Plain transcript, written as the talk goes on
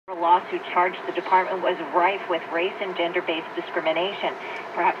A lawsuit charged the department was rife with race and gender-based discrimination.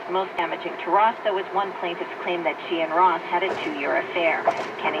 Perhaps most damaging to Ross, though, was one plaintiff's claim that she and Ross had a 2-year affair.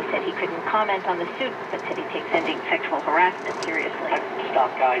 Kenny said he couldn't comment on the suit, but said he takes ending sexual harassment seriously. I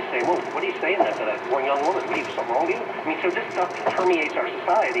stop guys saying, "Whoa, what are you saying that to that poor young woman? What, is something wrong with you?" I mean, so this stuff permeates our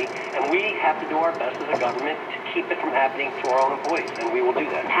society, and we have to do our best as a government to keep it from happening to our own employees, and we will do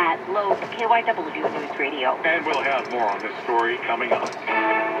that. Pat Loeb, KYW News Radio. And we'll have more on this story coming up.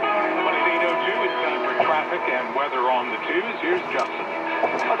 8:02, it's time for traffic and weather on the twos. Here's Justin.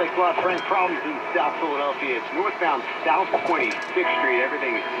 Well, thanks a lot, Frank. Problems in South Philadelphia. It's northbound South 26th Street.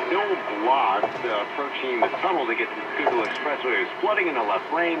 Everything is still blocked. Approaching the tunnel to get to the Schuylkill Expressway. There's flooding in the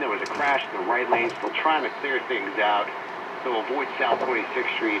left lane. There was a crash in the right lane. Still trying to clear things out. So avoid South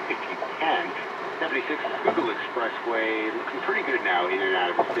 26th Street if you can. 76 Schuylkill Expressway looking pretty good now in and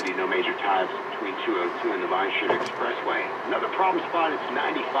out of the city. No major ties between 202 and the Vine Street Expressway. Another problem spot is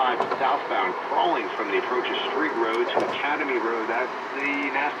 95 southbound, crawling from the approach of Street Road to Academy Road. That's the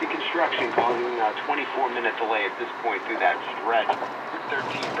nasty construction causing a 24-minute delay at this point through that stretch. 13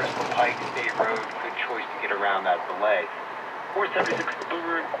 Bristol Pike State Road, good choice to get around that delay. 476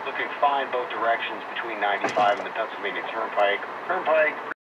 Bluebird looking fine both directions between 95 and the Pennsylvania Turnpike.